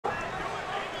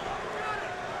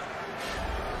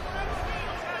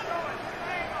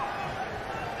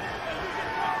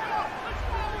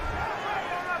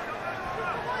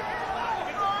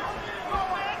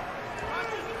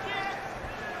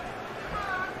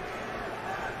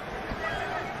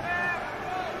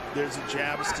There's a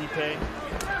jab of Stipe.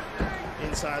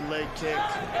 Inside leg kick.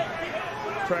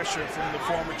 Pressure from the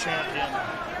former champion.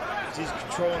 He's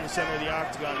controlling the center of the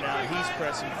octagon now. He's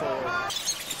pressing forward.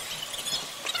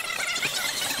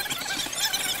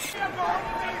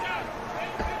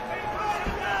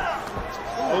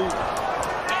 Oh,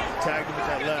 tagged him with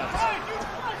that left.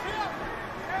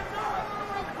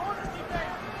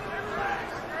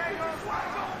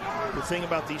 The thing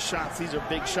about these shots, these are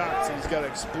big shots, and he's got to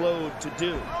explode to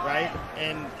do, right?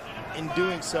 And in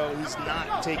doing so, he's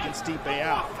not taking Stipe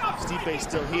out. Stipe's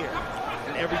still here.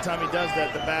 And every time he does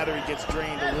that, the battery gets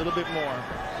drained a little bit more.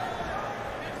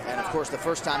 And of course, the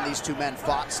first time these two men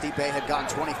fought, Stipe had gone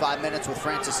 25 minutes with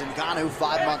Francis Ngannou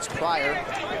 5 months prior.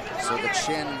 So the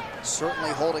chin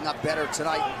certainly holding up better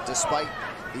tonight, despite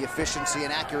the efficiency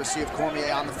and accuracy of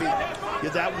Cormier on the feet.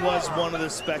 Yeah, that was one of the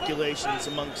speculations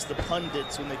amongst the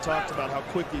pundits when they talked about how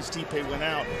quickly Stipe went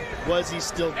out. Was he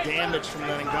still damaged from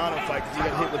the Ngannou fight because he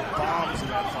got hit with bombs in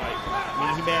that fight?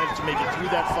 I mean, he managed to make it through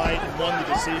that fight and won the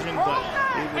decision, but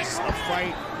it was a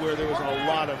fight where there was a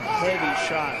lot of heavy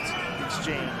shots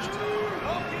exchanged.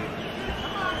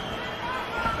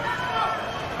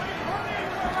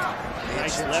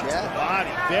 Nice left to the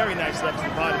body. Very nice left to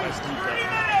the body by Stipe.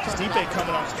 Stipe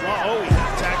coming on strong. Oh, he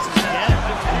attacks him again.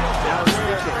 Now it's the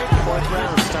fourth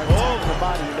round. Starting to the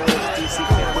body. You know DC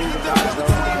can't win the rounds though.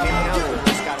 He can't counter. He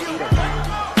just got to eat him.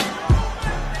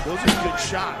 Those are good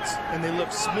shots, and they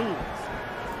look smooth.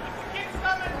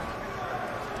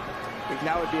 I think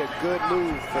that would be a good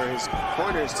move for his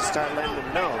corners to start letting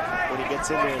him know when he gets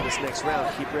in there in this next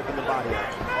round. Keep ripping the body up.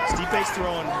 Stipe's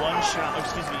throwing one shot.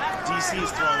 Excuse me. DC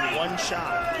is throwing one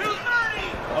shot.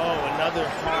 Oh, another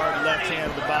hard left hand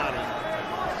to the body.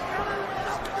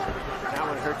 That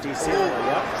one hurt DC.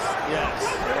 Yep. Yes.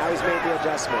 And now he's made the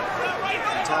adjustment.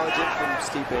 Intelligent from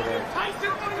Stipe there.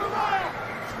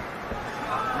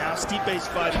 Now Stipe's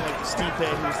fighting like the Stipe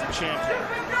who's the champion.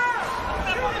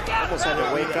 Almost had to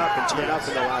wake up and turn up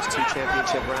in the last 2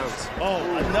 championship rounds. Oh,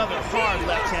 another hard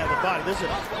left hand to the body. Those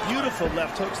are beautiful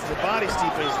left hooks to the body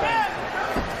Stipe's landing.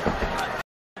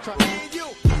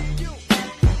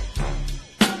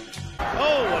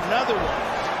 Oh, another one.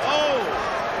 Oh!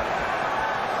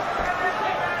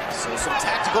 So some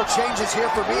tactical changes here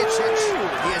for Miocic.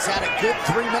 He has had a good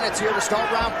 3 minutes here to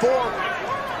start round 4.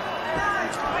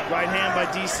 Right hand by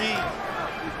DC.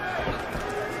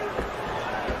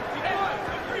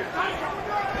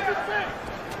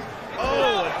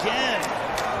 Oh, again.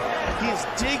 He's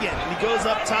digging. He goes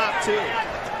up top, too.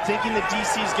 Thinking that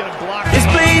DC's going to block. It's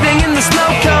bleeding in the snow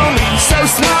cone. So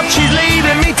smart, she's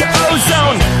leading me to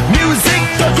ozone. Music,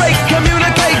 the great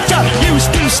communicator. Use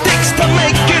 2 sticks to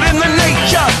make it in the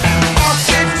nature. I'll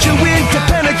get you into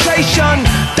penetration.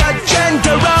 The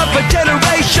gender of a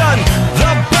generation.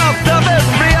 The birth of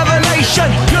every other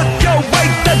nation. Look your way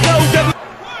to go to.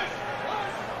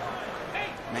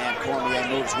 Man, Cormier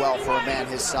moves well for a man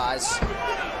his size.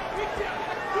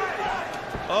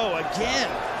 Oh, again.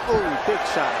 Oh, big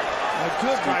shot. A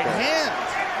good right hand.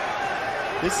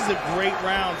 This is a great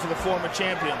round for the former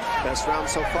champion. Best round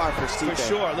so far for Stipe. For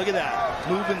sure. Look at that.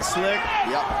 Moving slick.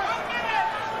 Yep.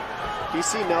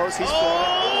 DC knows he's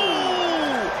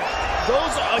Oh!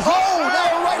 Those are... Oh,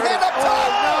 now a right hand up top.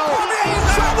 Oh, no. Cormier in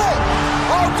trouble.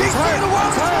 Oh, DC in the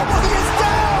world is trouble. He is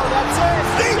down. That's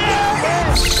it.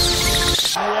 Stipe!